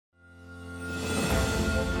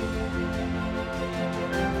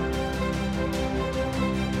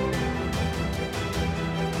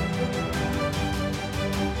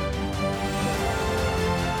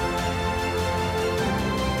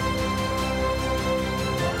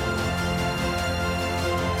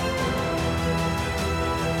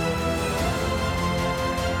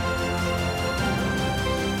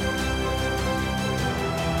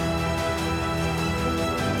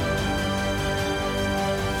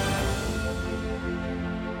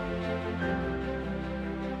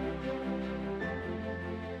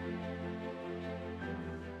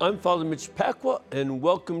I'm Father Miitch, and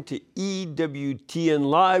welcome to EWTN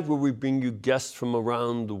Live, where we bring you guests from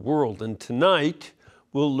around the world. And tonight,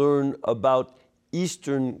 we'll learn about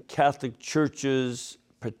Eastern Catholic churches,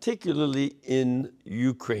 particularly in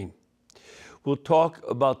Ukraine. We'll talk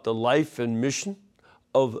about the life and mission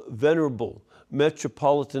of Venerable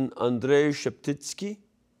Metropolitan Andrey Sheptytsky.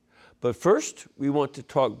 But first, we want to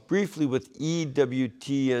talk briefly with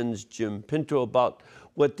EWTN's Jim Pinto about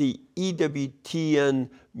what the EWTN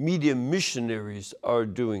media missionaries are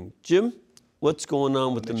doing. Jim, what's going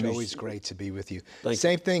on with the missionaries? It's always great to be with you. Thank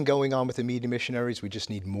Same thing going on with the media missionaries. We just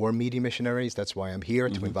need more media missionaries. That's why I'm here,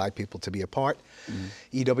 to invite people to be a part.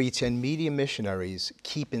 EWTN media missionaries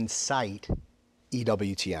keep in sight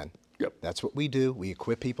EWTN. Yep. That's what we do. We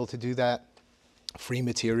equip people to do that. Free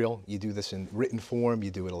material. You do this in written form.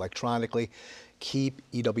 You do it electronically. Keep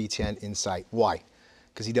EWTN in sight. Why?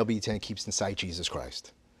 Because EWTN keeps in sight Jesus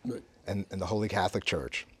Christ and the Holy Catholic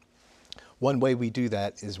Church. One way we do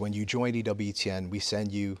that is when you join EWTN, we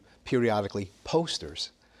send you periodically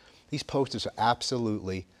posters. These posters are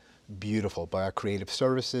absolutely beautiful by our creative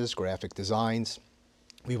services, graphic designs.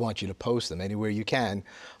 We want you to post them anywhere you can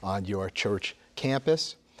on your church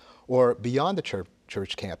campus or beyond the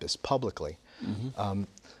church campus publicly.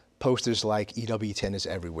 Posters like EWTN is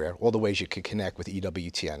everywhere, all the ways you could connect with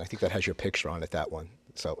EWTN. I think that has your picture on it, that one.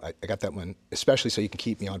 So I got that one, especially so you can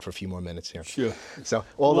keep me on for a few more minutes here. Sure. So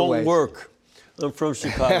all the ways. Won't work. I'm from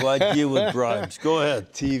Chicago. I deal with bribes. Go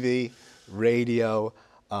ahead. TV, radio,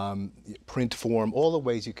 print form, all the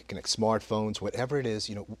ways you can connect, smartphones, whatever it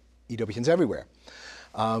is, EWTN's everywhere.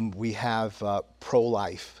 We have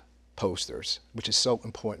pro-life posters, which is so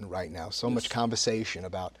important right now. So much conversation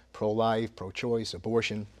about pro-life, pro-choice,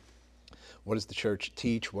 abortion. What does the church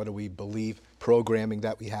teach? What do we believe? Programming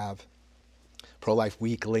that we have. Pro-Life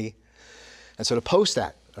Weekly. And so to post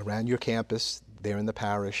that around your campus, there in the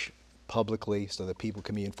parish, publicly, so that people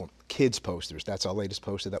can be informed. Kids posters, that's our latest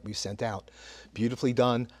poster that we sent out. Beautifully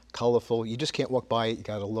done, colorful. You just can't walk by it, you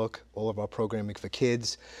gotta look. All of our programming for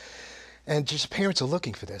kids. And just parents are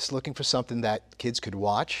looking for this, looking for something that kids could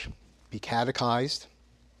watch, be catechized.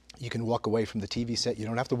 You can walk away from the TV set, you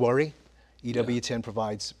don't have to worry. EWTN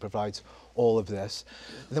provides all of this.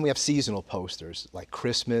 And then we have seasonal posters like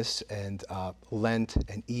Christmas and Lent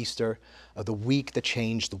and Easter, the week that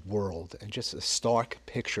changed the world, and just a stark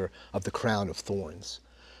picture of the crown of thorns.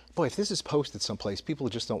 Boy, if this is posted someplace, people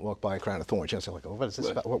just don't walk by a crown of thorns. They're like, oh, what is this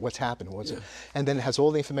about? What's happening? What's it? And then it has all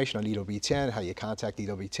the information on EWTN, how you contact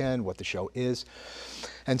EWTN, what the show is.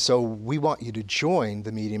 And so we want you to join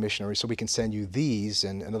the media missionaries so we can send you these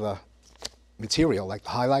and other material like the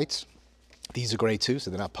highlights. These are great too,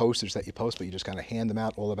 so they're not posters that you post, but you just kind of hand them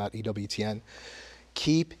out, all about EWTN.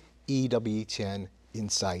 Keep EWTN in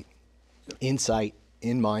sight. In sight,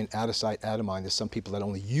 in mind, out of sight, out of mind. There's some people that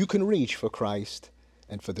only you can reach for Christ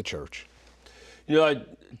and for the church. I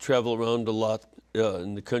travel around a lot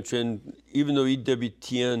in the country, and even though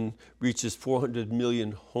EWTN reaches 400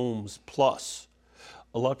 million homes plus,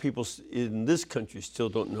 a lot of people in this country still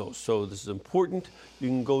don't know. So this is important. You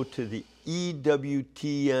can go to the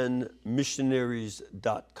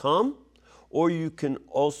EWTNmissionaries.com, or you can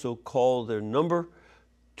also call their number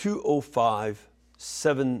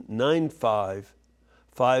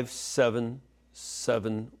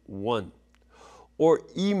 205-795-5771, or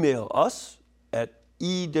email us at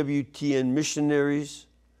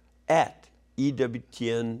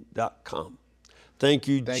EWTNmissionaries@EWTN.com. Thank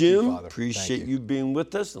you, Jim. You, Father. Appreciate you being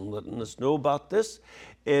with us and letting us know about this.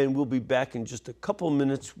 And we'll be back in just a couple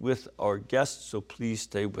minutes with our guests, so please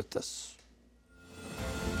stay with us.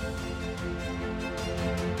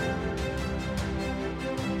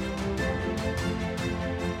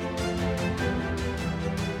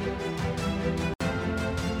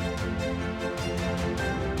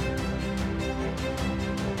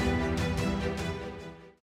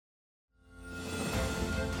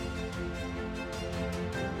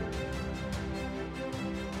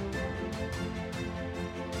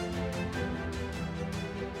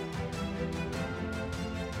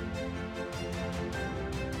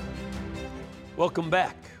 Welcome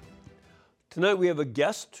back. Tonight we have a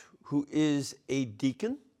guest who is a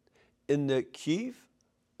deacon in the Kyiv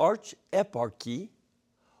Archeparchy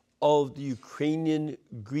of the Ukrainian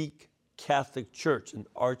Greek Catholic Church. An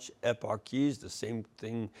archeparchy is the same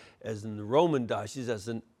thing as in the Roman diocese as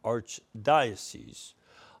an archdiocese.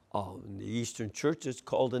 In the Eastern Church, it's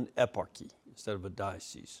called an eparchy instead of a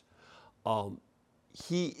diocese.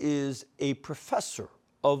 He is a professor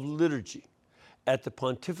of liturgy at the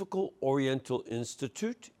Pontifical Oriental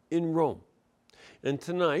Institute in Rome. And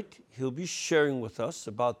tonight, he'll be sharing with us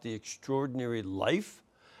about the extraordinary life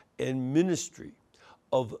and ministry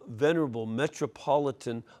of Venerable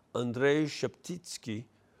Metropolitan Andrey Sheptytsky,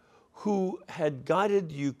 who had guided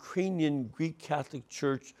the Ukrainian Greek Catholic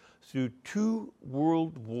Church through 2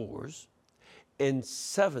 world wars and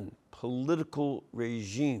 7 political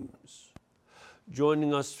regimes.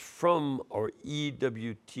 Joining us from our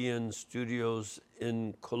EWTN studios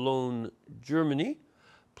in Cologne, Germany,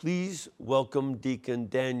 please welcome Deacon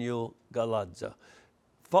Daniel Galadza.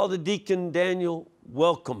 Father Deacon Daniel,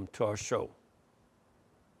 welcome to our show.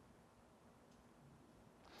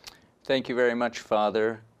 Thank you very much,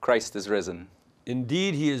 Father. Christ is risen.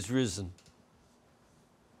 Indeed, he is risen.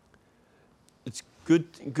 It's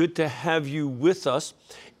good to have you with us.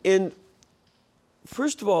 And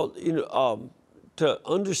first of all, to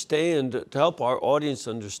help our audience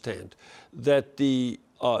understand that the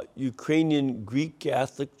Ukrainian Greek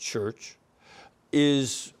Catholic Church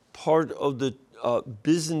is part of the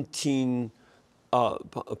Byzantine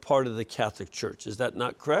part of the Catholic Church. Is that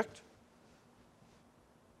not correct?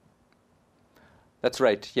 That's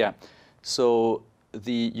right, yeah. So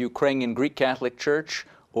the Ukrainian Greek Catholic Church,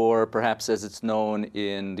 or perhaps as it's known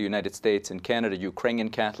in the United States and Canada, Ukrainian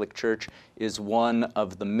Catholic Church, is one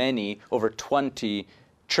of the many, over 20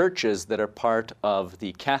 churches that are part of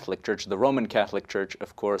the Catholic Church. The Roman Catholic Church,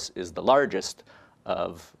 of course, is the largest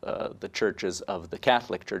of the churches of the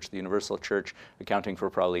Catholic Church, the Universal Church, accounting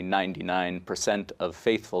for probably 99% of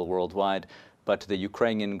faithful worldwide. But the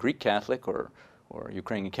Ukrainian Greek Catholic or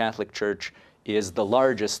Ukrainian Catholic Church is the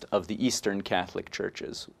largest of the Eastern Catholic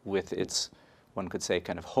churches, with its, one could say,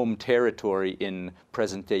 kind of home territory in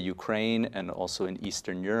present-day Ukraine and also in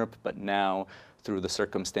Eastern Europe, but now, through the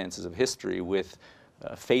circumstances of history, with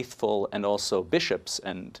faithful and also bishops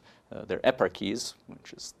and their eparchies,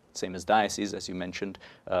 which is the same as dioceses, as you mentioned,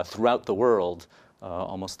 throughout the world,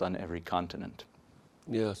 almost on every continent.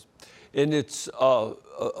 Yes, and it's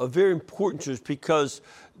a very important church because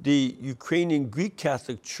the Ukrainian Greek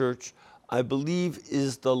Catholic Church, I believe,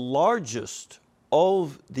 is the largest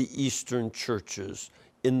of the Eastern churches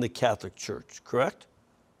in the Catholic Church, correct?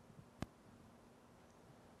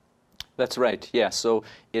 That's right, yeah. So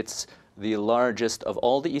it's the largest of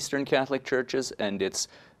all the Eastern Catholic churches, and it's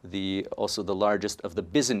also the largest of the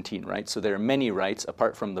Byzantine Rite. So there are many rites.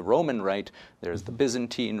 Apart from the Roman Rite, there's the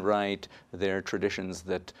Byzantine Rite. There are traditions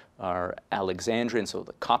that are Alexandrian, so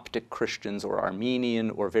the Coptic Christians, or Armenian,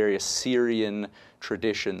 or various Syrian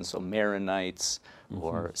traditions, so Maronites,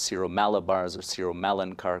 or Syro-Malabars, or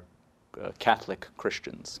Syro-Malankar Catholic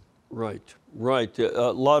Christians. Right, right.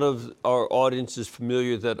 A lot of our audience is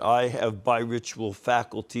familiar that I have bi-ritual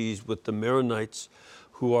faculties with the Maronites,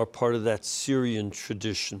 who are part of that Syrian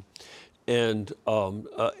tradition. And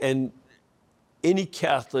any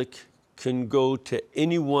Catholic can go to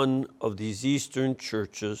any one of these Eastern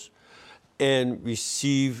churches and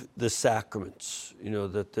receive the sacraments,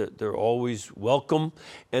 that they're always welcome.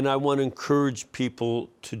 And I want to encourage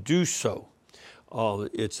people to do so.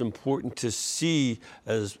 It's important to see,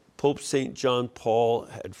 as Pope St. John Paul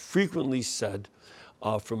had frequently said,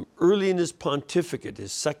 from early in his pontificate,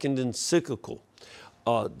 his second encyclical,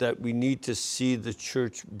 that we need to see the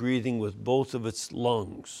church breathing with both of its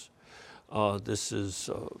lungs. This is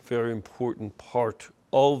a very important part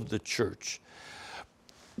of the church.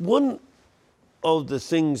 One of the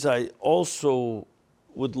things I also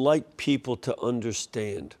would like people to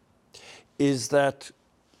understand is that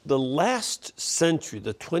the last century,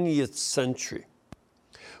 the 20th century,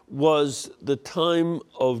 was the time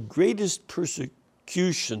of greatest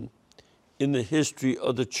persecution in the history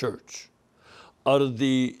of the church. Out of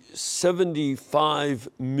the 75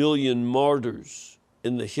 million martyrs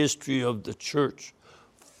in the history of the church,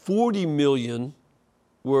 40 million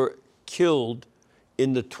were killed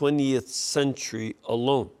in the 20th century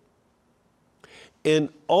alone. And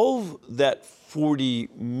of that 40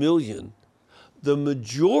 million, the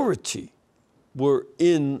majority were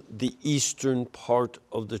in the eastern part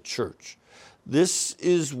of the church. This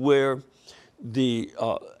is where the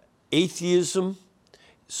atheism,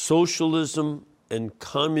 socialism, and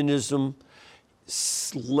communism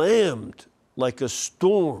slammed like a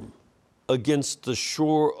storm against the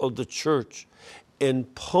shore of the church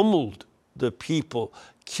and pummeled the people,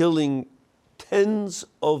 killing tens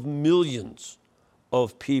of millions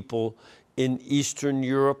of people in Eastern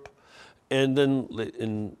Europe, and then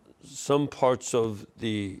in some parts of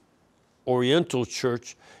the Oriental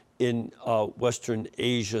Church in Western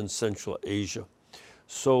Asia and Central Asia.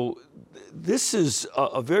 So this is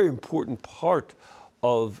a very important part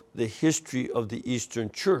of the history of the Eastern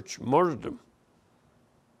Church, martyrdom.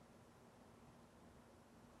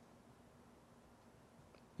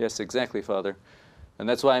 Yes, exactly, Father. And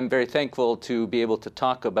that's why I'm very thankful to be able to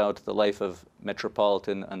talk about the life of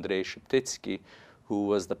Metropolitan Andrey Sheptytsky, who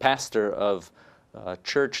was the pastor of a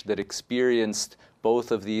church that experienced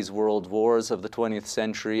both of these world wars of the 20th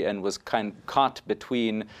century and was caught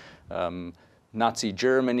between Nazi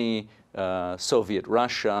Germany, Soviet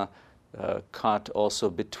Russia, caught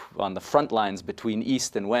also on the front lines between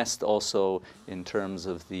East and West, also in terms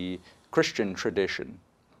of the Christian tradition.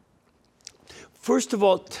 First of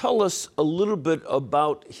all, tell us a little bit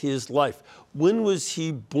about his life. When was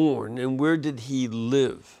he born and where did he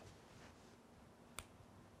live?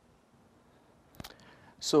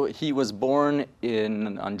 So he was born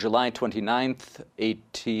on July 29th,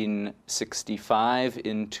 1865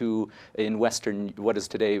 in what is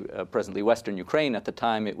today presently Western Ukraine. At the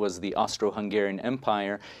time it was the Austro-Hungarian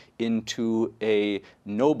Empire, into a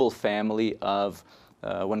noble family of,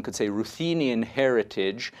 one could say, Ruthenian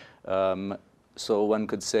heritage. So one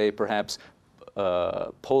could say perhaps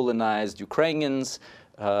Polonized Ukrainians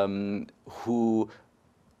who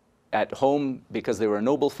at home, because they were a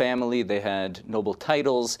noble family, they had noble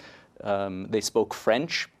titles, they spoke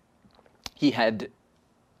French. He had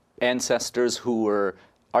ancestors who were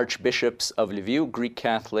archbishops of Lviv, Greek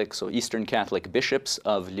Catholic, so Eastern Catholic bishops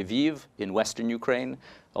of Lviv in Western Ukraine,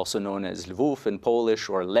 also known as Lwów in Polish,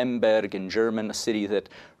 or Lemberg in German, a city that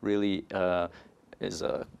really is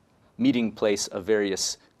a meeting place of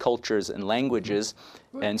various cultures and languages.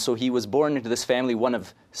 And so he was born into this family, one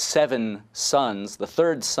of 7 sons, the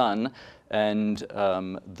 3rd son, and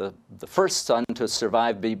the first son to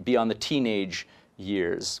survive beyond the teenage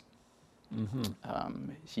years.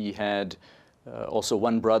 He had also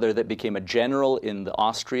one brother that became a general in the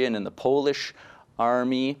Austrian and the Polish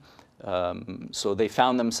army. So they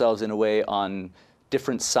found themselves in a way on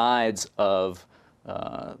different sides of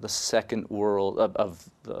the Second World, of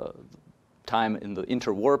the time in the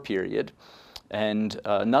interwar period. And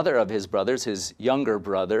another of his brothers, his younger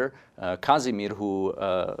brother, Kazimir, who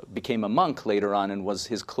became a monk later on and was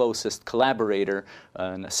his closest collaborator,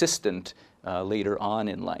 an assistant later on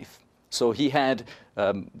in life. So he had,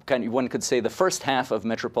 one could say, the first half of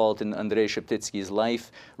Metropolitan Andrey Sheptytsky's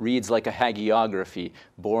life reads like a hagiography.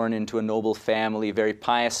 Born into a noble family, very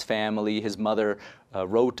pious family. His mother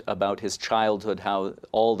wrote about his childhood, how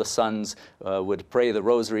all the sons would pray the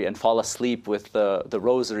rosary and fall asleep with the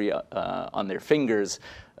rosary on their fingers.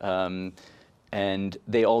 And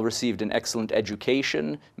they all received an excellent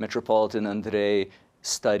education. Metropolitan Andrey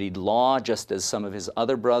studied law, just as some of his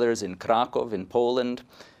other brothers, in Krakow, in Poland.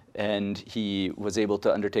 And he was able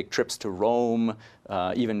to undertake trips to Rome,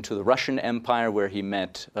 even to the Russian Empire, where he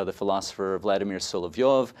met the philosopher Vladimir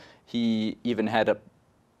Solovyov. He even had a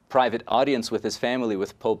private audience with his family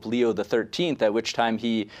with Pope Leo XIII, at which time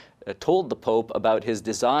he told the Pope about his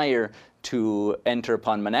desire to enter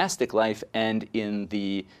upon monastic life and in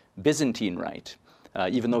the Byzantine rite.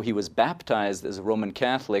 Even though he was baptized as a Roman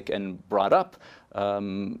Catholic and brought up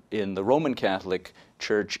in the Roman Catholic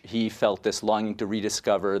Church, he felt this longing to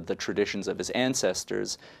rediscover the traditions of his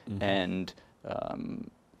ancestors and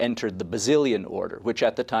entered the Basilian order, which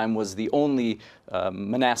at the time was the only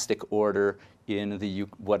monastic order in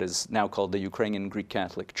what is now called the Ukrainian Greek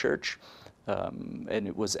Catholic Church. And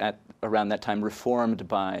it was around that time reformed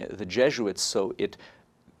by the Jesuits, so it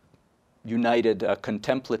united a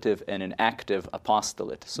contemplative and an active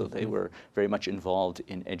apostolate. So they were very much involved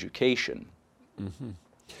in education.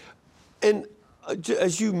 And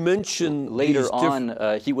as you mentioned, later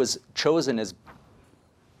on, he was chosen as.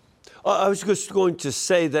 I was just going to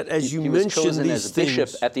say that as you mentioned, he was chosen as bishop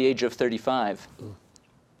at the age of 35.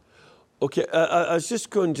 Okay, I was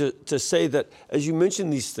just going to say that as you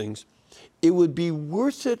mentioned these things, it would be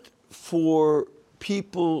worth it for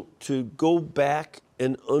people to go back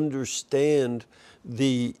and understand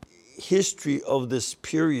the history of this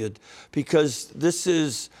period, because this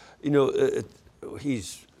is, you know,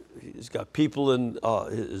 he's got people in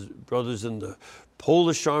his brothers in the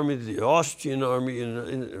Polish army, the Austrian army,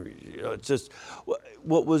 and you know, it's just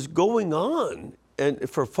what was going on. And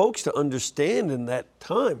for folks to understand in that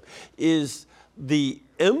time is the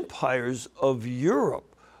empires of Europe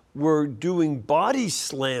were doing body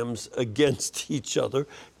slams against each other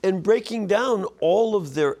and breaking down all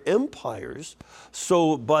of their empires.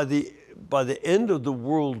 So by the end of the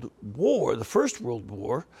World War, the First World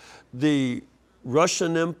War, the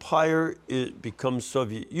Russian Empire, it becomes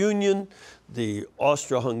Soviet Union. The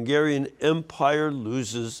Austro-Hungarian Empire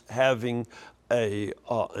loses having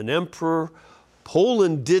an emperor.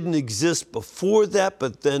 Poland didn't exist before that,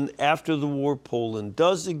 but then after the war, Poland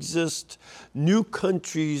does exist. New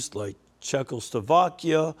countries like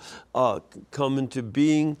Czechoslovakia come into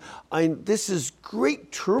being. This is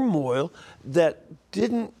great turmoil that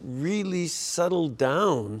didn't really settle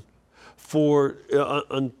down for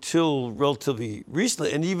until relatively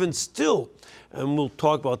recently, and even still, and we'll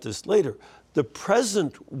talk about this later, the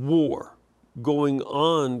present war going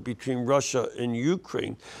on between Russia and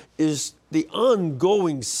Ukraine is the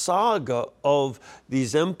ongoing saga of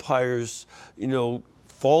these empires,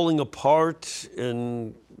 falling apart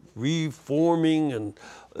and reforming, and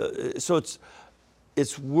so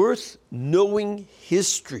it's worth knowing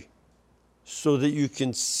history so that you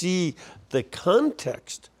can see the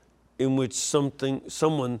context in which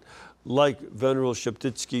someone like Venerable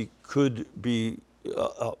Sheptytsky could be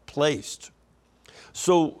placed.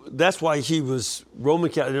 So that's why he was Roman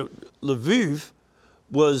Catholic. Lviv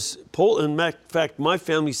was Poland. In fact, my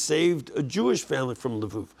family saved a Jewish family from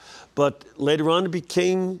Lviv, but later on it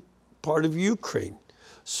became part of Ukraine.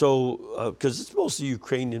 So, because it's mostly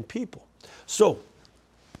Ukrainian people. So,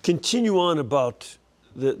 continue on about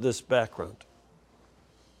this background.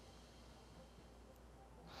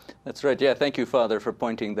 That's right. Yeah, thank you, Father, for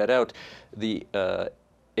pointing that out. The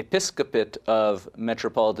episcopate of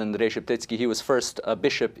Metropolitan Andrey Sheptytsky, he was first a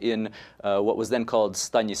bishop in what was then called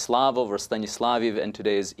Stanislavov or Stanislaviv, and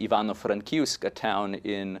today is Ivano-Frankivsk, a town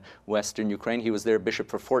in western Ukraine. He was their bishop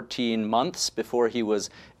for 14 months before he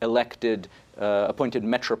was appointed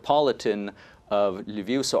Metropolitan of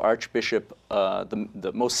Lviv, so Archbishop,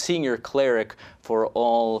 the most senior cleric for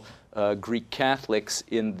all Greek Catholics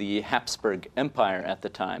in the Habsburg Empire at the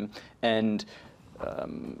time. And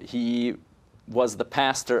he was the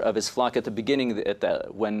pastor of his flock at the beginning,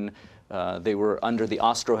 when they were under the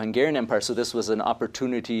Austro-Hungarian Empire. So this was an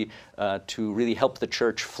opportunity to really help the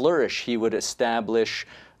church flourish. He would establish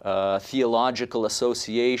theological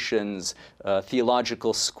associations,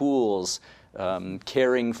 theological schools,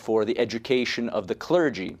 caring for the education of the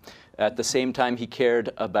clergy. At the same time, he cared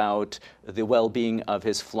about the well-being of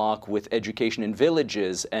his flock with education in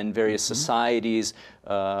villages and various societies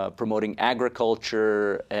promoting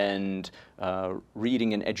agriculture and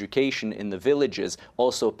reading and education in the villages.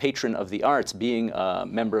 Also patron of the arts, being a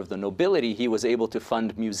member of the nobility, he was able to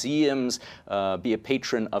fund museums, be a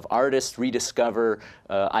patron of artists, rediscover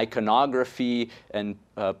iconography, and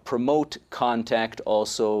promote contact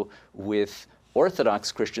also with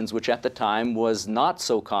Orthodox Christians, which at the time was not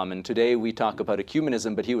so common. Today we talk about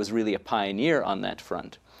ecumenism, but he was really a pioneer on that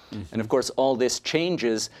front. And of course, all this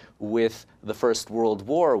changes with the First World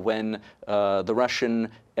War, when the Russian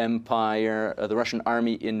Empire, the Russian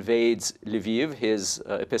army invades Lviv, his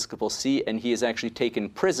episcopal see, and he is actually taken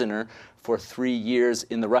prisoner for 3 years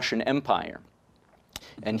in the Russian Empire.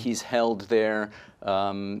 And he's held there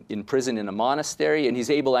in prison in a monastery, and he's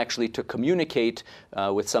able actually to communicate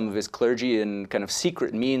with some of his clergy in kind of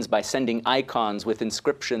secret means by sending icons with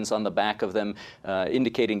inscriptions on the back of them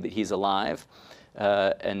indicating that he's alive.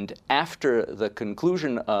 And after the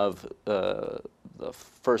conclusion of the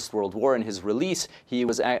First World War and his release, he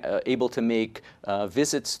was able to make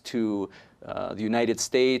visits to the United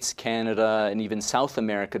States, Canada, and even South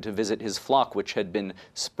America to visit his flock, which had been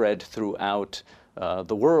spread throughout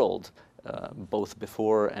the world, both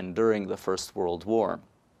before and during the First World War.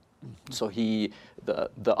 So the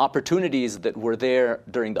opportunities that were there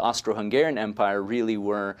during the Austro-Hungarian Empire really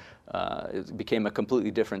were, it became a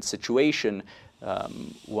completely different situation.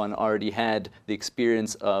 One already had the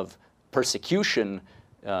experience of persecution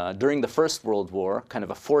during the First World War, kind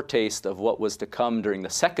of a foretaste of what was to come during the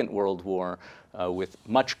Second World War, with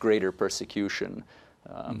much greater persecution,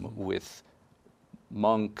 with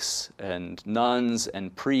monks and nuns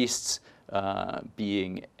and priests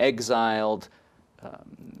being exiled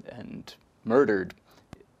and murdered.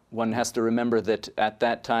 One has to remember that at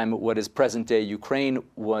that time, what is present-day Ukraine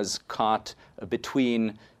was caught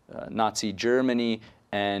between Nazi Germany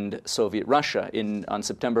and Soviet Russia. On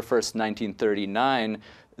September 1st, 1939,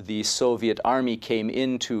 the Soviet army came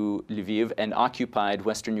into Lviv and occupied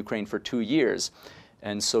Western Ukraine for 2 years.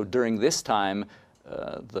 And so during this time,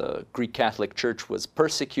 the Greek Catholic Church was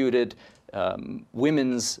persecuted.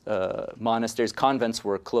 Women's monasteries, convents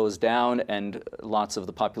were closed down, and lots of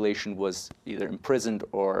the population was either imprisoned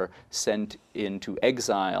or sent into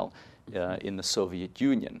exile in the Soviet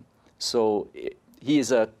Union. So he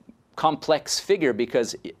is a complex figure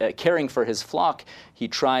because caring for his flock, he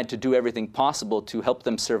tried to do everything possible to help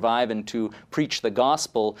them survive and to preach the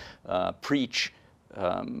gospel, preach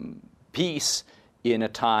peace in a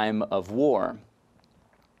time of war.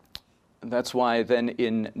 That's why then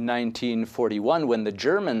in 1941, when the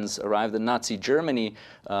Germans arrived, the Nazi Germany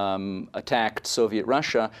attacked Soviet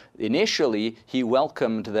Russia, initially he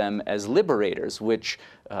welcomed them as liberators, which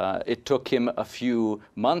it took him a few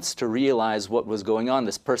months to realize what was going on,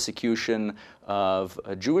 this persecution of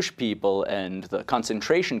Jewish people and the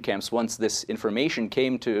concentration camps. Once this information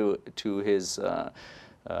came to his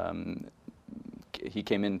he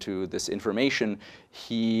came into this information,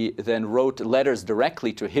 he then wrote letters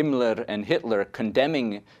directly to Himmler and Hitler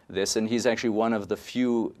condemning this, and he's actually one of the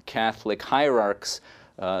few Catholic hierarchs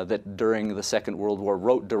that during the Second World War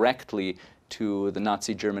wrote directly to the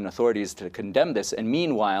Nazi German authorities to condemn this. And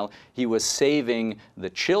meanwhile, he was saving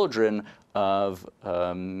the children of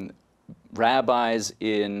rabbis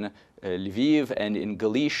in Lviv and in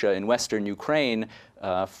Galicia in western Ukraine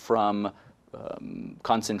from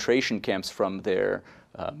concentration camps, from their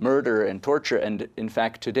murder and torture. And in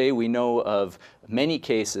fact, today we know of many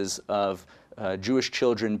cases of Jewish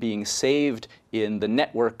children being saved in the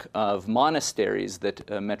network of monasteries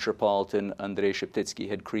that Metropolitan Andrey Sheptytsky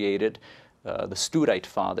had created, the Studite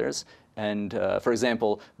Fathers. And for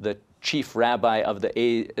example, the chief rabbi of the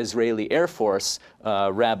Israeli Air Force,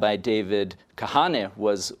 Rabbi David Kahane,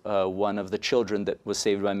 was one of the children that was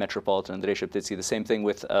saved by Metropolitan Andrey Sheptytsky. The same thing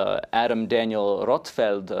with Adam Daniel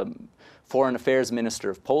Rotfeld, Foreign Affairs Minister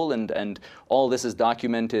of Poland, and all this is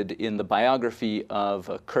documented in the biography of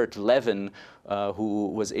Kurt Levin, who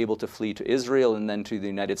was able to flee to Israel and then to the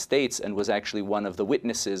United States, and was actually one of the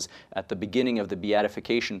witnesses at the beginning of the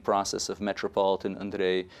beatification process of Metropolitan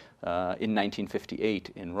Andrey in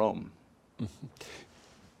 1958 in Rome. Mm-hmm.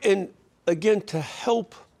 And again, to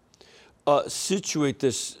help situate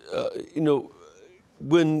this,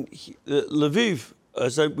 when Lviv,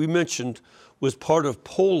 as we mentioned, was part of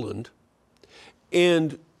Poland,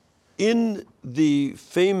 and in the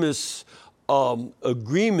famous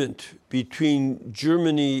agreement between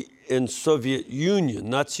Germany and Soviet Union,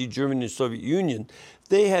 Nazi Germany and Soviet Union,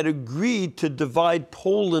 they had agreed to divide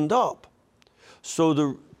Poland up. So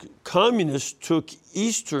the communists took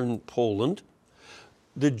eastern Poland,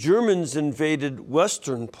 the Germans invaded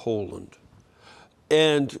western Poland,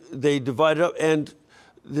 and they divided up, and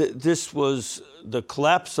this was the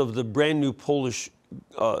collapse of the brand new Polish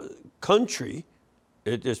country.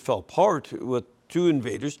 It just fell apart with two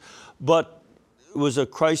invaders, but it was a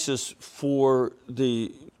crisis for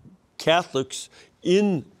the Catholics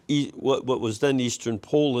in what was then eastern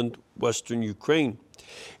Poland, western Ukraine.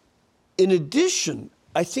 In addition,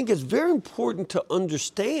 I think it's very important to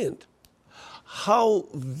understand how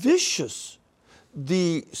vicious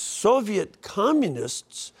the Soviet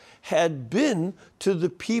communists had been to the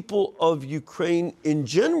people of Ukraine in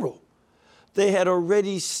general. They had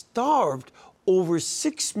already starved over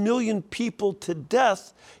 6 million people to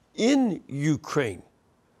death in Ukraine.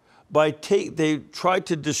 They tried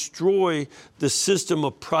to destroy the system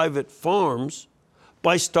of private farms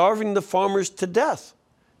by starving the farmers to death,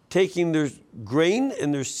 taking their grain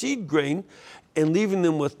and their seed grain and leaving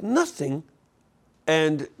them with nothing,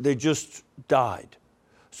 and they just died.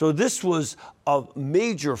 So this was a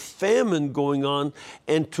major famine going on,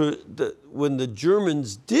 and when the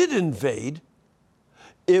Germans did invade,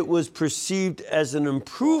 it was perceived as an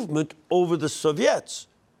improvement over the Soviets,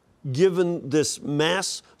 given this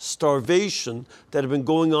mass starvation that had been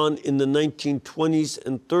going on in the 1920s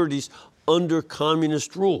and 30s under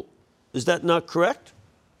communist rule. Is that not correct?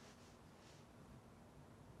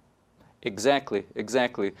 Exactly.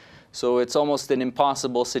 So it's almost an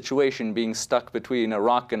impossible situation, being stuck between a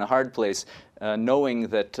rock and a hard place, knowing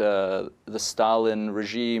that the Stalin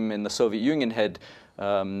regime in the Soviet Union had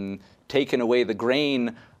taken away the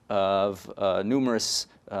grain of numerous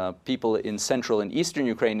people in central and eastern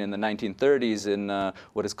Ukraine in the 1930s in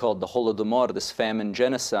what is called the Holodomor, this famine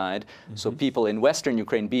genocide. Mm-hmm. So people in western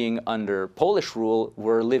Ukraine, being under Polish rule,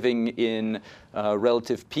 were living in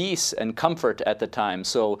relative peace and comfort at the time.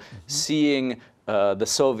 So seeing the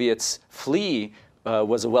Soviets flee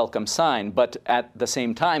was a welcome sign. But at the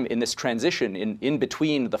same time, in this transition, in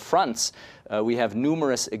between the fronts, we have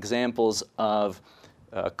numerous examples of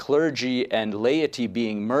clergy and laity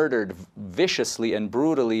being murdered viciously and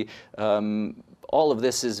brutally. All of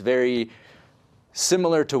this is very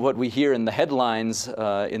similar to what we hear in the headlines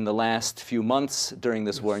in the last few months during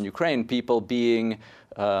this war in Ukraine. People being,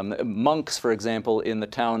 monks, for example, in the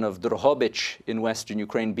town of Drohobych in western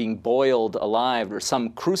Ukraine, being boiled alive, or some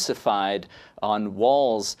crucified on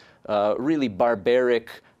walls, really barbaric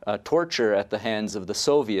torture at the hands of the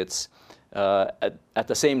Soviets. At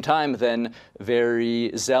the same time, then,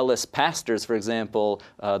 very zealous pastors, for example,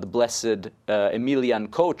 the blessed Emilian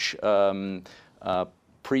Koch,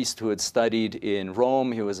 priest who had studied in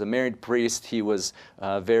Rome. He was a married priest. He was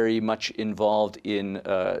very much involved in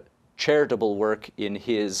charitable work in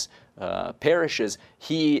his parishes.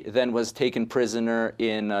 He then was taken prisoner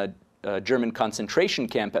in a German concentration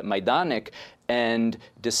camp at Majdanek, and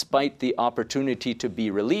despite the opportunity to be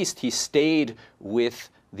released, he stayed with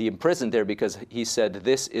the imprisoned there because he said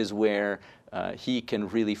this is where he can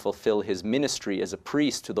really fulfill his ministry as a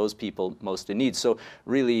priest to those people most in need. So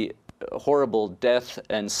really horrible death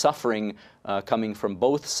and suffering coming from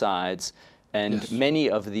both sides, and Yes. many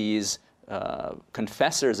of these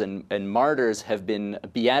confessors and martyrs have been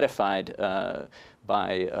beatified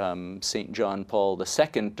by St. John Paul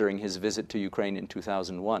II during his visit to Ukraine in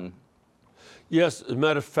 2001. Yes, as a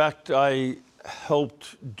matter of fact, I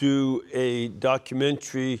helped do a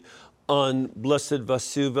documentary on Blessed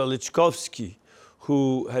Vasil Velichkovsky,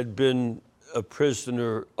 who had been a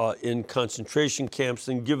prisoner in concentration camps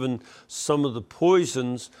and given some of the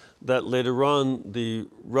poisons that later on the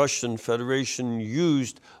Russian Federation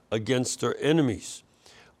used against their enemies.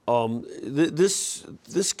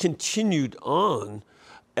 This continued on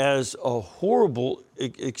as a horrible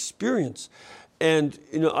experience. And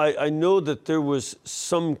I know that there was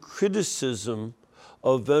some criticism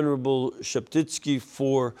of Venerable Sheptytsky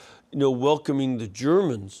for welcoming the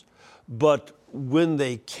Germans, but when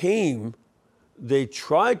they came, they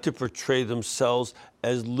tried to portray themselves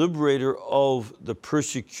as liberator of the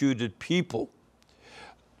persecuted people.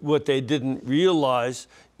 What they didn't realize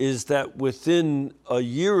is that within a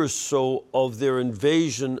year or so of their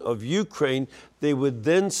invasion of Ukraine, they would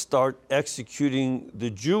then start executing the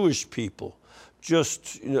Jewish people,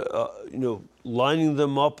 just lining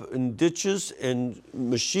them up in ditches and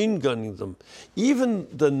machine gunning them. Even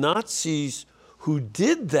the Nazis who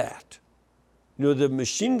did that, the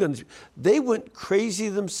machine guns, they went crazy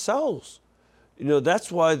themselves.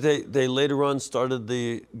 That's why they later on started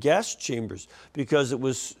the gas chambers, because it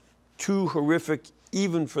was too horrific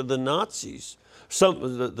even for the Nazis. Some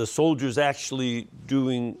of the soldiers actually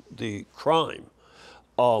doing the crime.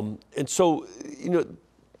 And so,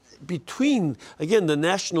 between, again, the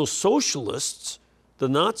National Socialists, the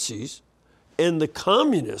Nazis, and the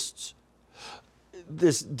Communists,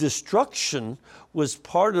 this destruction was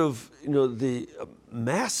part of, the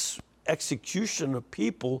mass execution of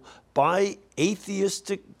people by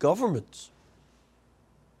atheistic governments.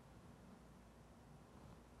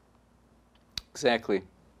 Exactly.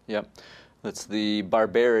 Yeah. That's the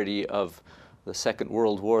barbarity of the Second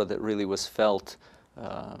World War that really was felt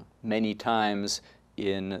many times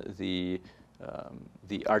in the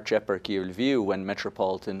Archeparchy of Lviv when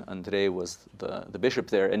Metropolitan Andrey was the bishop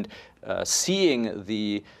there. And seeing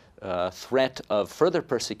the threat of further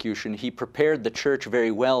persecution, he prepared the church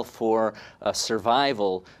very well for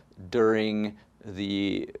survival during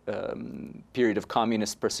the period of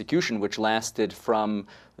communist persecution, which lasted from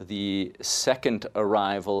the second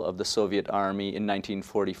arrival of the Soviet army in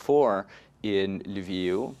 1944 in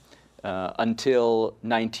Lviv until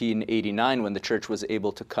 1989, when the church was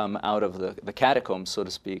able to come out of the catacombs, so to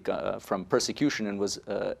speak, from persecution, and was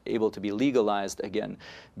able to be legalized again.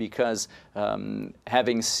 Because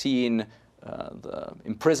having seen the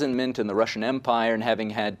imprisonment in the Russian Empire, and having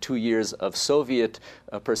had 2 years of Soviet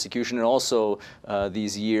persecution, and also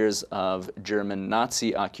these years of German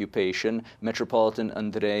Nazi occupation, Metropolitan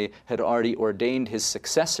Andrey had already ordained his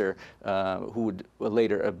successor, who would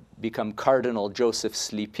later become Cardinal Joseph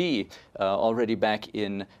Sleepy, already back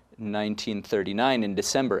in 1939 in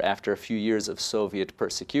December, after a few years of Soviet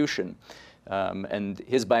persecution. And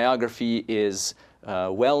his biography is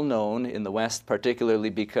well known in the West,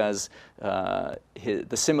 particularly because the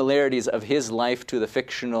similarities of his life to the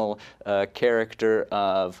fictional character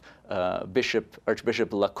of Archbishop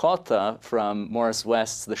Lakota from Morris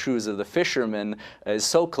West's The Shoes of the Fisherman is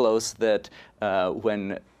so close that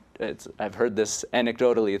I've heard this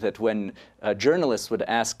anecdotally, that when journalists would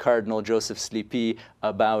ask Cardinal Joseph Sleepy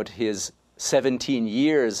about his 17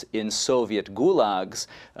 years in Soviet gulags.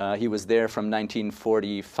 He was there from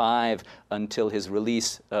 1945 until his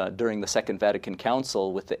release during the Second Vatican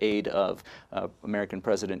Council with the aid of American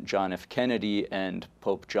President John F. Kennedy and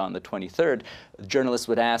Pope John XXIII. Journalists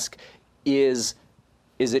would ask, is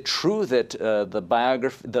it true that the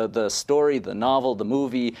biography, the story, the novel, the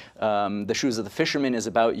movie, The Shoes of the Fisherman is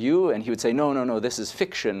about you? And he would say, no, this is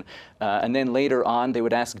fiction. And then later on, they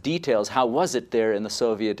would ask details. How was it there in the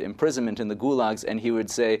Soviet imprisonment in the gulags? And he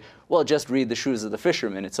would say, well, just read The Shoes of the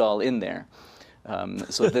Fisherman. It's all in there.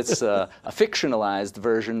 So that's a fictionalized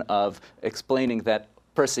version of explaining that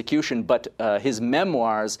persecution. But his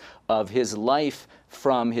memoirs of his life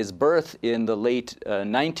from his birth in the late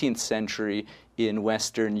 19th century in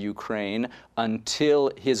Western Ukraine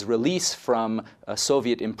until his release from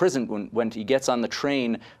Soviet imprisonment when he gets on the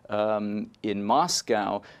train in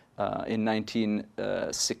Moscow in the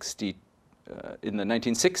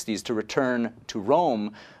 1960s to return to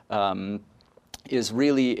Rome. Is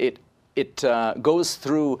really, it goes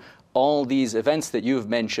through all these events that you've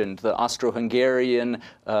mentioned, the Austro-Hungarian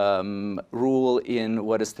rule in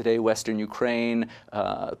what is today Western Ukraine,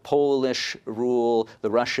 Polish rule, the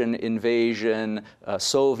Russian invasion,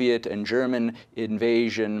 Soviet and German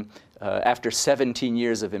invasion after 17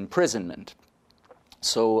 years of imprisonment.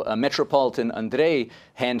 So Metropolitan Andrey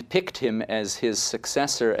handpicked him as his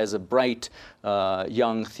successor as a bright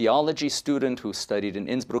young theology student who studied in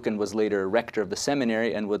Innsbruck and was later rector of the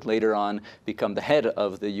seminary and would later on become the head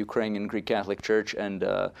of the Ukrainian Greek Catholic Church and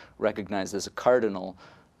recognized as a cardinal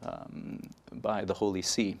by the Holy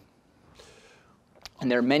See. And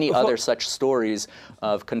there are many other such stories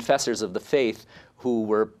of confessors of the faith who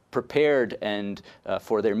were prepared and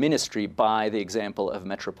for their ministry by the example of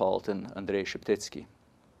Metropolitan Andrey Sheptytsky.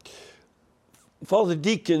 Father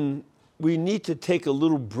Deacon, we need to take a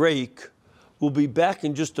little break. We'll be back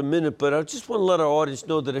in just a minute, but I just want to let our audience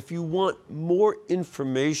know that if you want more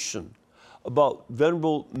information about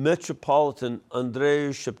Venerable Metropolitan Andrey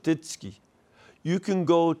Sheptytsky, you can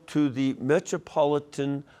go to the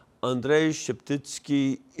Metropolitan Andrey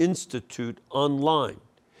Sheptytsky Institute online.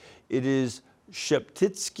 It is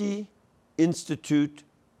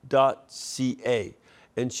sheptytskyinstitute.ca.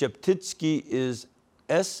 And Sheptytsky is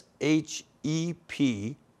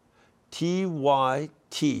SHEPTYTSKY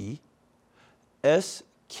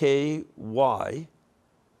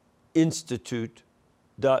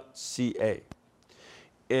Institute.ca.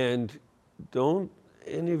 And don't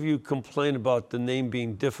any of you complain about the name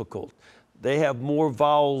being difficult. They have more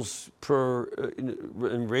vowels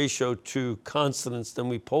in ratio to consonants than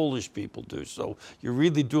we Polish people do. So you're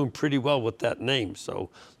really doing pretty well with that name. So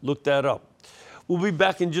look that up. We'll be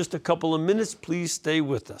back in just a couple of minutes. Please stay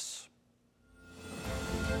with us.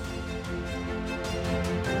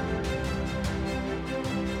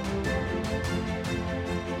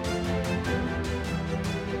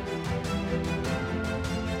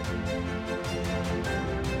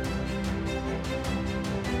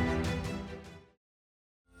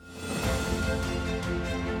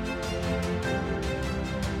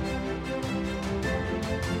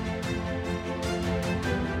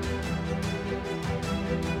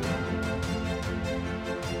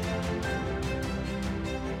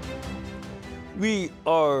 We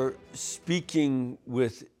are speaking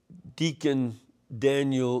with Deacon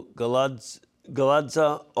Daniel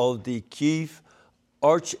Galadza of the Kiev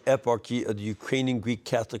Archieparchy of the Ukrainian Greek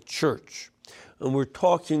Catholic Church. And we're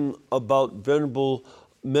talking about Venerable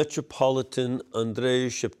Metropolitan Andrey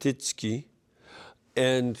Sheptytsky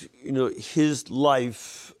and his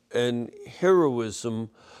life and heroism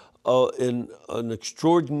in an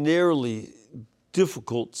extraordinarily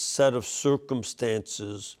difficult set of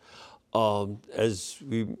circumstances. As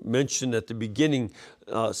we mentioned at the beginning,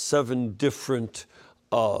 7 different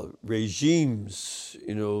regimes,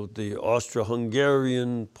 the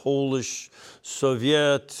Austro-Hungarian, Polish,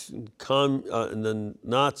 Soviet, and then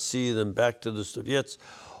Nazi, then back to the Soviets.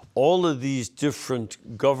 All of these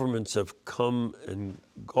different governments have come and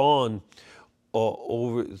gone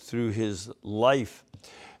through his life.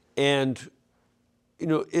 And,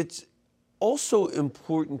 it's also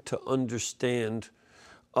important to understand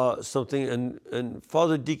something, and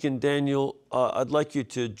Father Deacon Daniel, I'd like you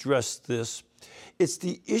to address this. It's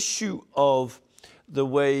the issue of the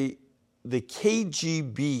way the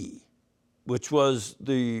KGB, which was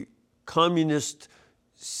the communist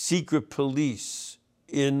secret police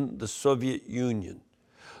in the Soviet Union,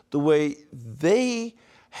 the way they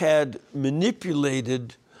had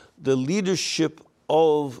manipulated the leadership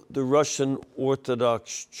of the Russian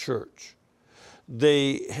Orthodox Church.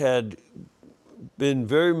 They had been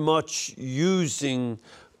very much using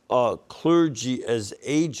clergy as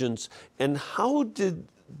agents. And how did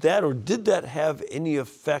that have any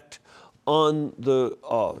effect on the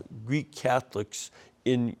Greek Catholics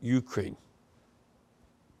in Ukraine?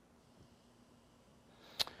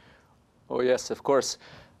 Oh yes, of course.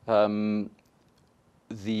 The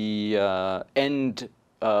end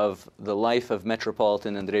of the life of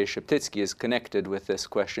Metropolitan Andrey Sheptytsky is connected with this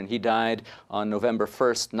question. He died on November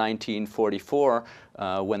 1st, 1944,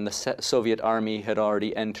 when the Soviet army had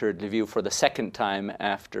already entered Lviv for the second time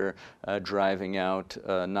after driving out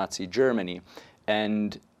Nazi Germany.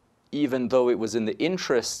 And even though it was in the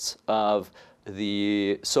interests of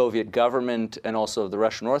the Soviet government and also of the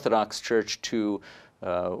Russian Orthodox Church to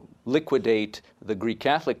liquidate the Greek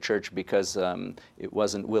Catholic Church because it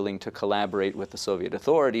wasn't willing to collaborate with the Soviet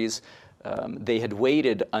authorities. They had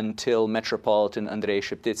waited until Metropolitan Andrey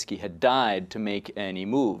Sheptytsky had died to make any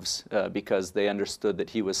moves because they understood that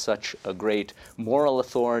he was such a great moral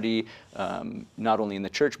authority, not only in the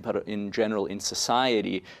church, but in general in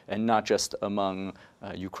society, and not just among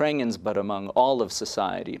Ukrainians, but among all of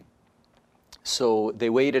society. So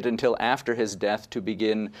they waited until after his death to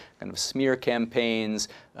begin kind of smear campaigns,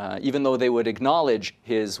 even though they would acknowledge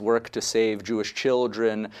his work to save Jewish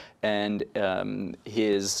children and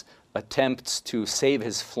his attempts to save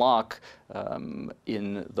his flock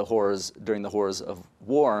in the horrors, during the horrors of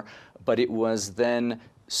war. But it was then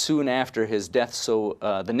soon after his death, so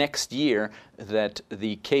the next year, that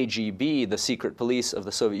the KGB, the secret police of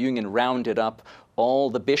the Soviet Union, rounded up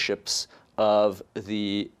all the bishops of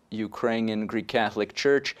the Ukrainian Greek Catholic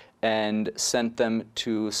Church and sent them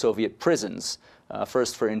to Soviet prisons,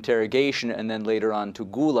 first for interrogation and then later on to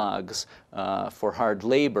gulags for hard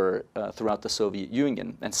labor throughout the Soviet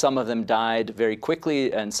Union. And some of them died very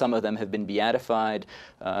quickly, and some of them have been beatified,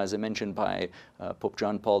 as I mentioned, by Pope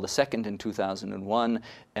John Paul II in 2001,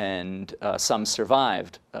 and some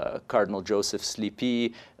survived. Cardinal Joseph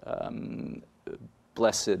Sleepy,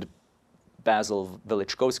 Blessed Basil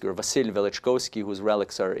Velichkovsky, or Vasil Velichkovsky, whose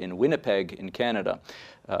relics are in Winnipeg in Canada.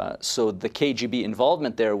 So the KGB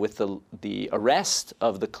involvement there with the arrest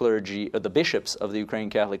of the clergy, the bishops of the Ukrainian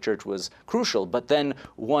Catholic Church was crucial. But then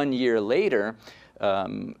 1 year later,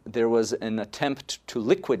 there was an attempt to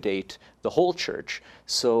liquidate the whole church.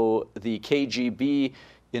 So the KGB,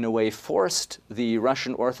 in a way, forced the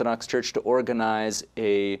Russian Orthodox Church to organize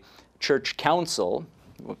a church council.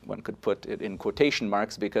 One could put it in quotation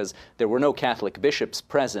marks because there were no Catholic bishops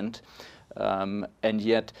present, and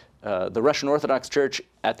yet the Russian Orthodox Church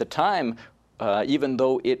at the time, even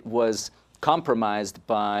though it was compromised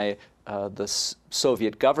by the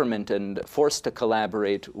Soviet government and forced to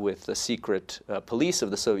collaborate with the secret police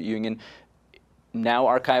of the Soviet Union, now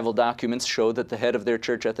archival documents show that the head of their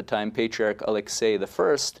church at the time, Patriarch Alexei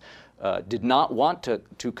I, did not want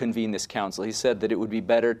to convene this council. He said that it would be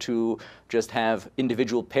better to just have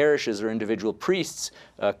individual parishes or individual priests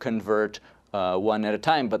convert one at a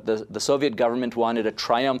time. But the Soviet government wanted a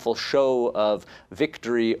triumphal show of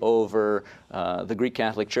victory over the Greek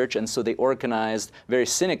Catholic Church, and so they organized very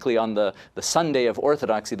cynically on the Sunday of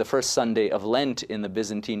Orthodoxy, the first Sunday of Lent in the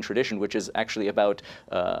Byzantine tradition, which is actually about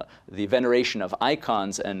the veneration of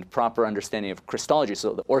icons and proper understanding of Christology,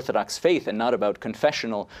 so the Orthodox faith, and not about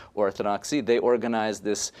confessional orthodoxy. They organized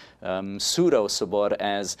this pseudo-sobor,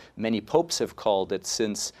 as many popes have called it,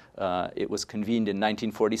 since it was convened in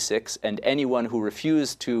 1946, and anyone who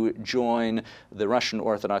refused to join the Russian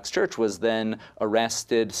Orthodox Church was then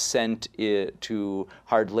arrested, sent to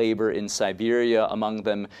hard labor in Siberia, among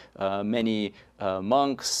them many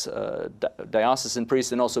monks, diocesan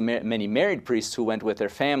priests, and also many married priests who went with their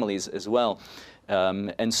families as well.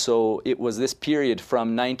 And so it was this period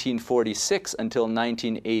from 1946 until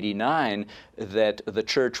 1989 that the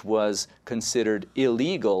church was considered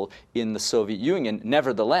illegal in the Soviet Union.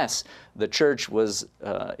 Nevertheless, the church was,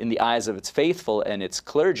 in the eyes of its faithful and its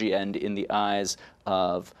clergy, and in the eyes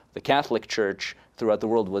of the Catholic Church throughout the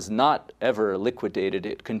world, was not ever liquidated.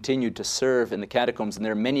 It continued to serve in the catacombs, and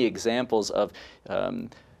there are many examples of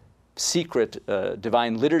secret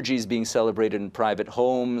divine liturgies being celebrated in private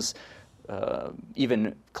homes,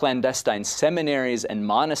 even clandestine seminaries and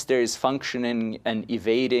monasteries functioning and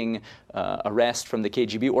evading arrest from the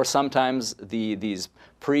KGB, or sometimes these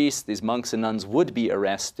priests, these monks and nuns would be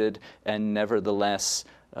arrested and nevertheless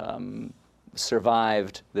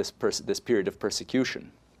survived this period of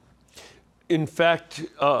persecution. In fact,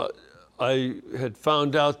 I had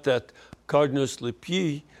found out that Cardinal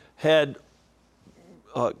Sleepy had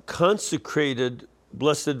consecrated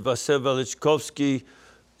Blessed Vasil Velichkovsky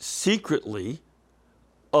secretly,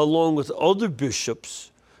 along with other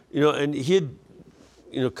bishops, and he had,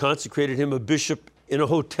 consecrated him a bishop in a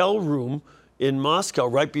hotel room in Moscow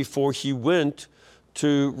right before he went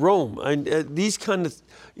to Rome. And these kind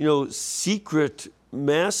of, secret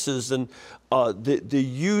masses and the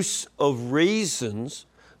use of raisins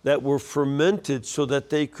that were fermented so that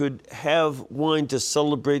they could have wine to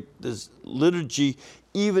celebrate this liturgy,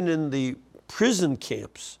 even in the prison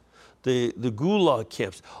camps, the gulag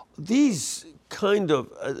camps. These kind of,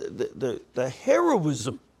 the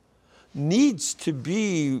heroism needs to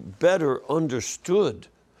be better understood,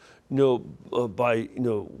 by,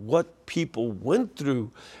 what people went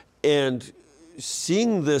through. And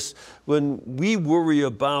seeing this, when we worry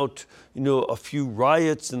about, a few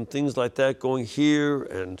riots and things like that going here,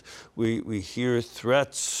 and we hear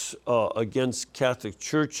threats against Catholic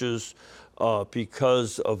churches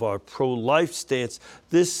because of our pro-life stance,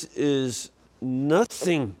 this is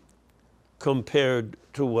nothing compared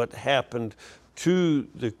to what happened to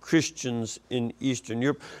the Christians in Eastern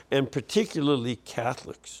Europe, and particularly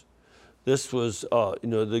Catholics. This was,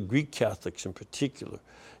 the Greek Catholics in particular.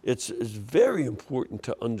 It's very important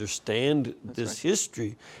to understand this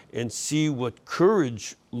history and see what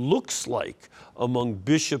courage looks like among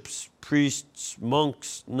bishops, priests,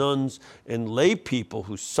 monks, nuns, and lay people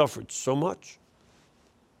who suffered so much.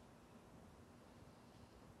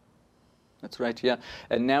 That's right, yeah.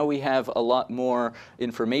 And now we have a lot more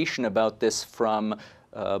information about this from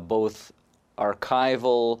both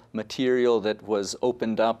archival material that was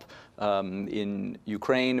opened up in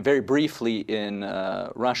Ukraine, very briefly in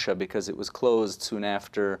Russia, because it was closed soon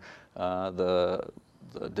after the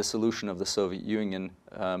dissolution of the Soviet Union.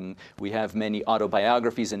 We have many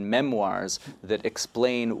autobiographies and memoirs that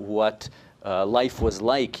explain what life was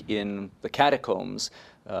like in the catacombs.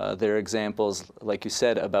 There are examples, like you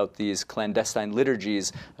said, about these clandestine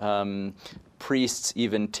liturgies, priests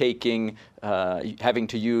even having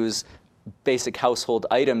to use basic household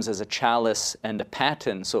items as a chalice and a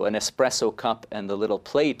paten, so an espresso cup and the little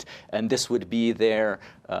plate, and this would be their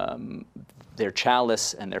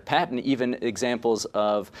chalice and their paten. Even examples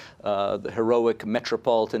of the heroic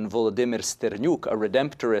Metropolitan Volodymyr Sternyuk, a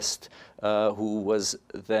Redemptorist who was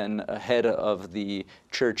then head of the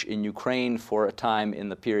church in Ukraine for a time in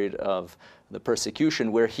the period of the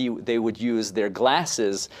persecution, where they would use their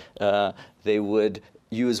glasses. They would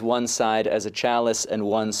use one side as a chalice and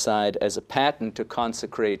one side as a paten to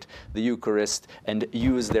consecrate the Eucharist, and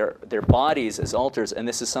use their bodies as altars. And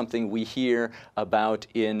this is something we hear about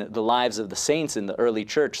in the lives of the saints in the early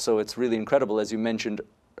church. So it's really incredible, as you mentioned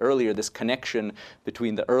earlier, this connection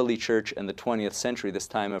between the early church and the 20th century, this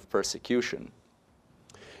time of persecution.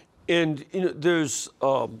 And there's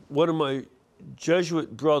one of my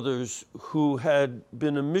Jesuit brothers who had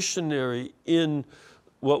been a missionary in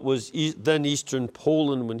what was then Eastern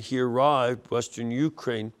Poland when he arrived, Western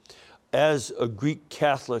Ukraine, as a Greek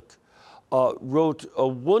Catholic, wrote a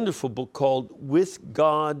wonderful book called With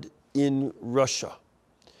God in Russia.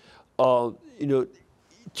 To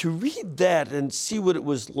read that and see what it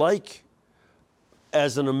was like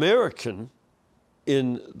as an American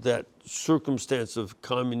in that circumstance of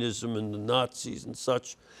communism and the Nazis and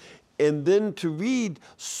such, and then to read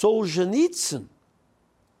Solzhenitsyn,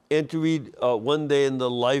 and to read One Day in the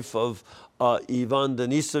Life of Ivan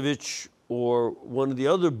Denisovich, or one of the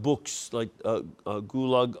other books like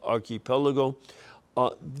Gulag Archipelago.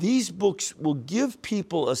 These books will give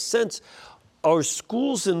people a sense. Our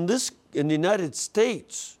schools in the United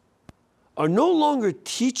States are no longer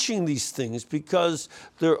teaching these things because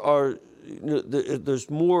there's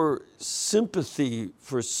more sympathy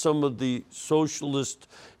for some of the socialist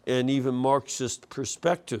and even Marxist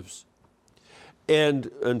perspectives. And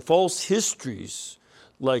false histories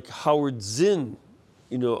like Howard Zinn,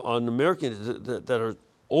 on American that are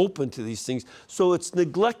open to these things. So it's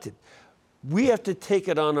neglected. We have to take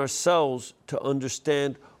it on ourselves to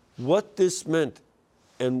understand what this meant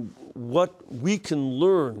and what we can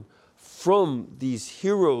learn from these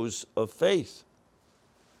heroes of faith.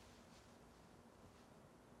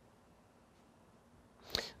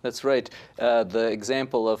 That's right. The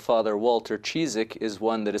example of Father Walter Cizik is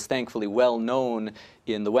one that is thankfully well known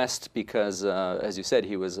in the West because, as you said,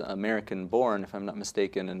 he was American-born, if I'm not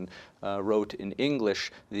mistaken, and wrote in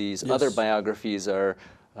English. These other biographies are,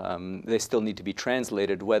 they still need to be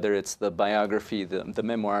translated, whether it's the biography, the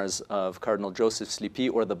memoirs of Cardinal Joseph Slipy,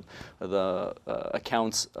 or the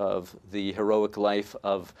accounts of the heroic life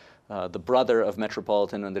of the brother of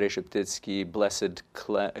Metropolitan Andrey Sheptytsky, Blessed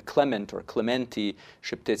Clement or Clementi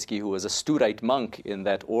Sheptytsky, who was a Studite monk in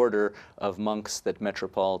that order of monks that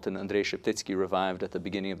Metropolitan Andrey Sheptytsky revived at the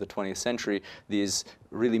beginning of the 20th century. These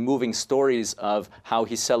really moving stories of how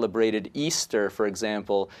he celebrated Easter, for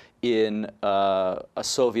example, in a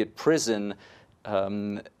Soviet prison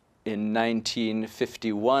in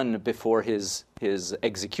 1951, before his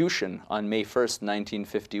execution on May 1st,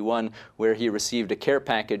 1951, where he received a care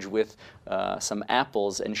package with some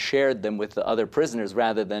apples and shared them with the other prisoners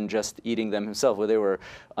rather than just eating them himself, where they were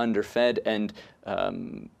underfed and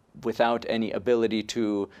without any ability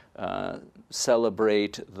to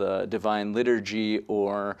celebrate the Divine Liturgy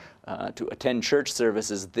or to attend church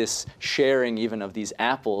services. This sharing even of these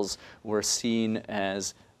apples were seen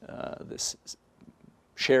as this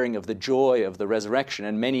sharing of the joy of the resurrection.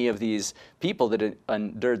 And many of these people that had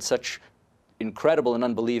endured such incredible and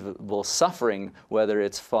unbelievable suffering, whether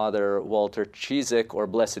it's Father Walter Ciszek or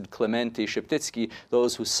Blessed Clemente Sheptytsky.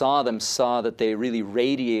 Those who saw them saw that they really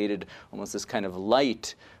radiated almost this kind of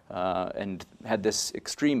light and had this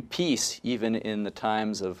extreme peace even in the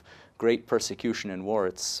times of great persecution and war.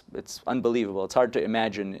 It's unbelievable. It's hard to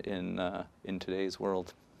imagine in today's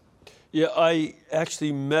world. Yeah, I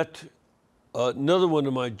actually met another one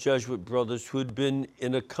of my Jesuit brothers who had been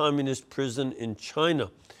in a communist prison in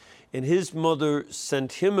China. And his mother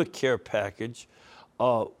sent him a care package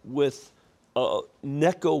with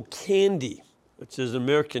Necco candy, which is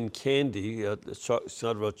American candy. It's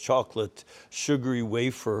sort of a chocolate, sugary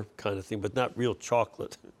wafer kind of thing, but not real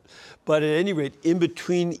chocolate. But at any rate, in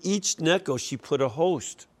between each Necco, she put a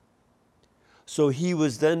host. So he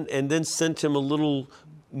was then sent him a little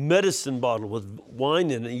medicine bottle with wine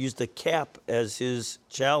in it. He used the cap as his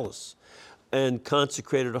chalice and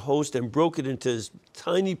consecrated a host and broke it into as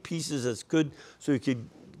tiny pieces as good so he could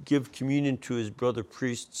give communion to his brother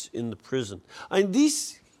priests in the prison. And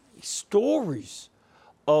these stories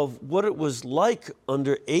of what it was like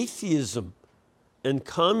under atheism and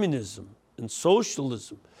communism and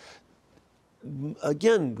socialism,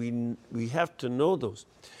 again, we have to know those.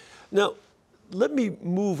 Now, let me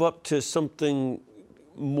move up to something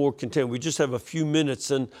more contemporary. We just have a few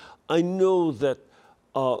minutes, and I know that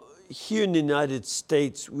here in the United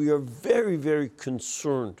States, we are very, very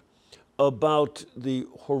concerned about the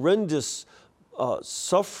horrendous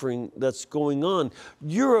suffering that's going on.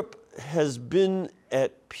 Europe has been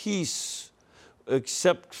at peace,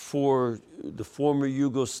 except for the former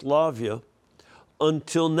Yugoslavia,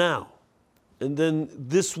 until now. And then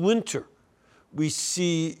this winter, we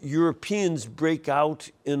see Europeans break out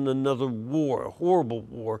in another war, a horrible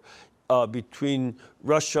war, between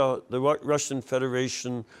Russia, the Russian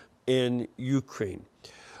Federation, and Ukraine.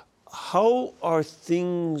 How are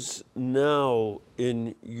things now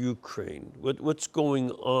in Ukraine? What's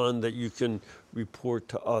going on that you can report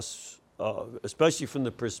to us, especially from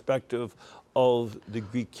the perspective of the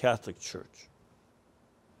Greek Catholic Church?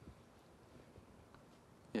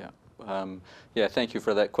 Yeah, thank you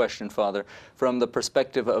for that question, Father. From the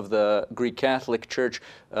perspective of the Greek Catholic Church,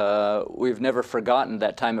 we've never forgotten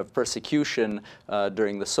that time of persecution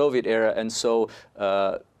during the Soviet era, and so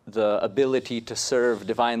the ability to serve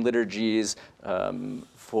divine liturgies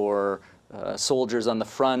for soldiers on the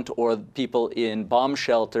front or people in bomb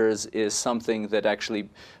shelters is something that actually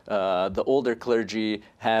the older clergy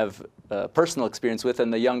have personal experience with,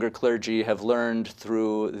 and the younger clergy have learned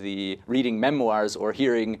through the reading memoirs or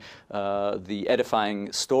hearing the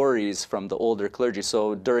edifying stories from the older clergy.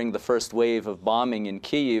 So during the first wave of bombing in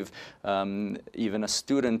Kyiv, even a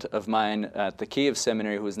student of mine at the Kyiv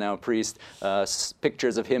seminary, who is now a priest,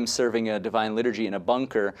 pictures of him serving a divine liturgy in a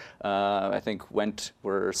bunker, I think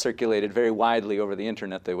were circulated very widely over the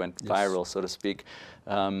internet. They went viral, so to speak.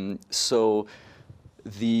 So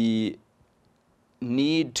the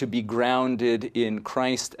need to be grounded in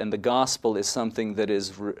Christ and the gospel is something that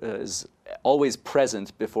is always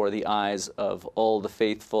present before the eyes of all the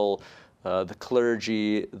faithful, the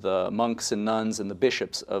clergy, the monks and nuns, and the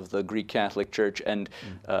bishops of the Greek Catholic Church. And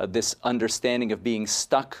this understanding of being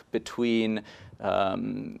stuck between a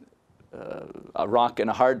rock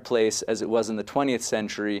and a hard place, as it was in the 20th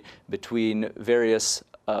century, between various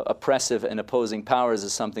oppressive and opposing powers,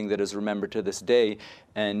 is something that is remembered to this day.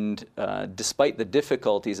 And despite the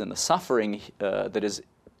difficulties and the suffering that is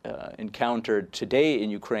encountered today in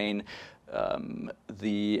Ukraine,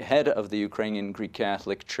 the head of the Ukrainian Greek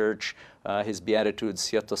Catholic Church, His Beatitude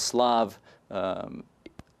Sviatoslav,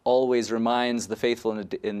 always reminds the faithful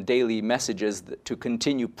in daily messages to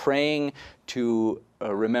continue praying, to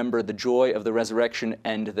remember the joy of the resurrection,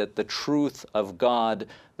 and that the truth of God,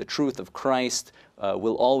 the truth of Christ,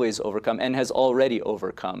 will always overcome and has already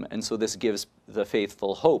overcome. And so this gives the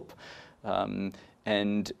faithful hope.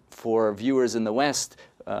 And for viewers in the West,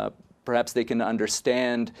 perhaps they can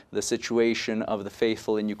understand the situation of the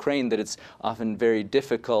faithful in Ukraine, that it's often very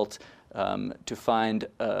difficult to find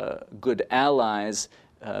good allies,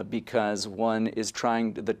 because one is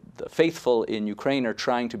the faithful in Ukraine are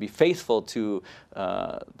trying to be faithful to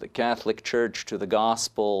the Catholic Church, to the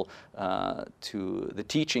gospel, to the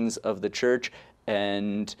teachings of the Church,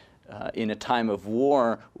 and in a time of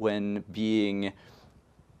war, when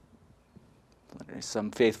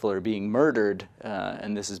some faithful are being murdered,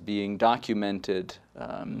 and this is being documented,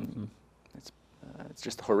 it's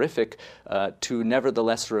just horrific, to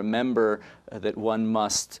nevertheless remember that one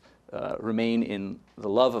must remain in the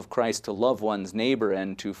love of Christ, to love one's neighbor,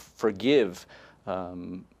 and to forgive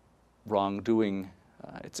wrongdoing.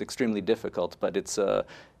 It's extremely difficult, but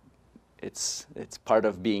it's part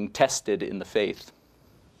of being tested in the faith.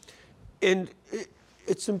 And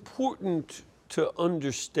it's important to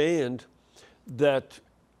understand that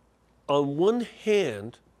on one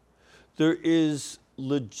hand, there is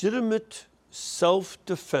legitimate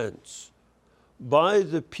self-defense by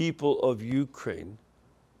the people of Ukraine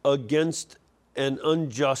against an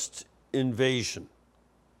unjust invasion.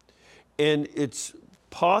 And it's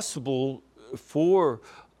possible for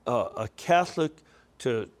a Catholic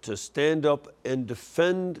to stand up and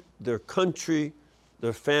defend their country,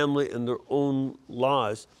 their family, and their own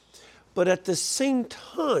lives. But at the same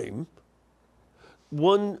time,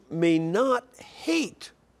 one may not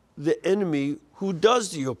hate the enemy who does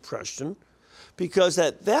the oppression, because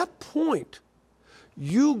at that point,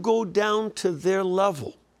 you go down to their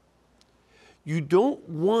level. You don't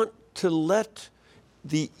want to let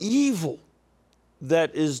the evil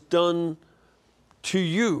that is done to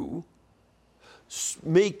you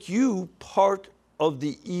make you part of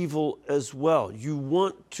the evil as well. You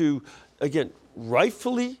want to, again,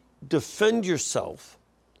 rightfully defend yourself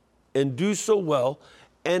and do so well,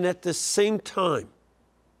 and at the same time,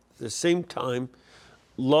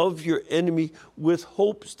 love your enemy with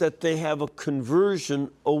hopes that they have a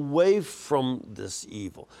conversion away from this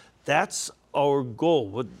evil. That's our goal.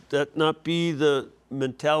 Would that not be the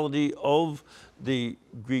mentality of the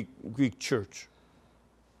Greek Church?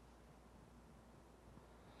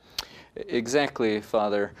 Exactly,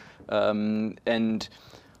 Father. And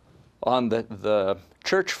on the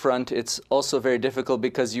church front, it's also very difficult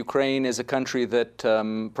because Ukraine is a country that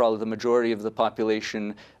probably the majority of the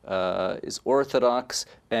population is Orthodox,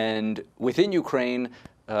 and within Ukraine,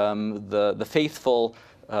 the faithful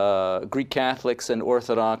Greek Catholics and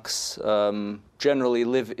Orthodox generally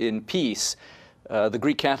live in peace. The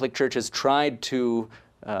Greek Catholic Church has tried to,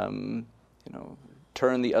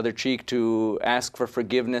 turn the other cheek, to ask for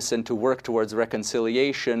forgiveness and to work towards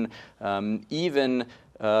reconciliation, even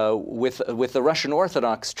with the Russian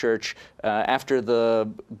Orthodox Church. After the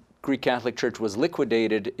Greek Catholic Church was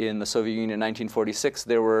liquidated in the Soviet Union in 1946,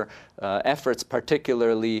 there were efforts,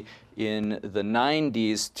 particularly in the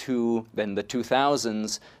 90s to then the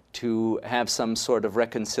 2000s, to have some sort of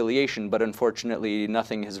reconciliation, but unfortunately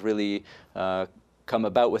nothing has really come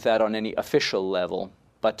about with that on any official level.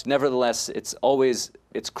 But nevertheless, it's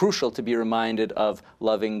crucial to be reminded of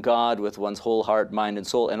loving God with one's whole heart, mind, and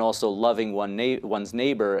soul, and also loving one's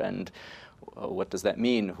neighbor. And what does that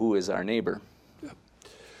mean? Who is our neighbor? Yeah.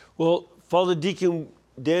 Well, Father Deacon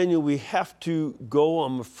Daniel, we have to go.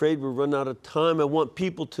 I'm afraid we're running out of time. I want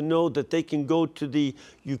people to know that they can go to the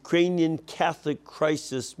Ukrainian Catholic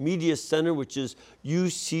Crisis Media Center, which is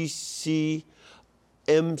uccmc.org,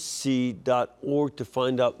 to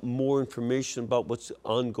find out more information about what's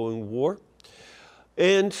ongoing war.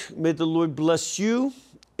 And may the Lord bless you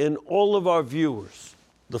and all of our viewers,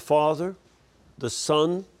 the Father, the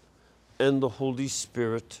Son, and the Holy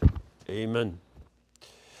Spirit. Amen.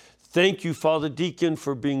 Thank you, Father Deacon,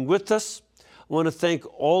 for being with us. I want to thank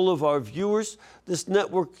all of our viewers. This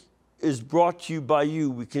network is brought to you by you.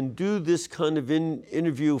 We can do this kind of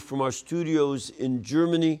interview from our studios in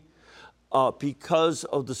Germany because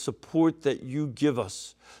of the support that you give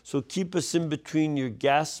us. So keep us in between your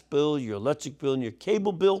gas bill, your electric bill, and your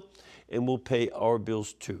cable bill, and we'll pay our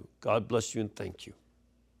bills too. God bless you and thank you.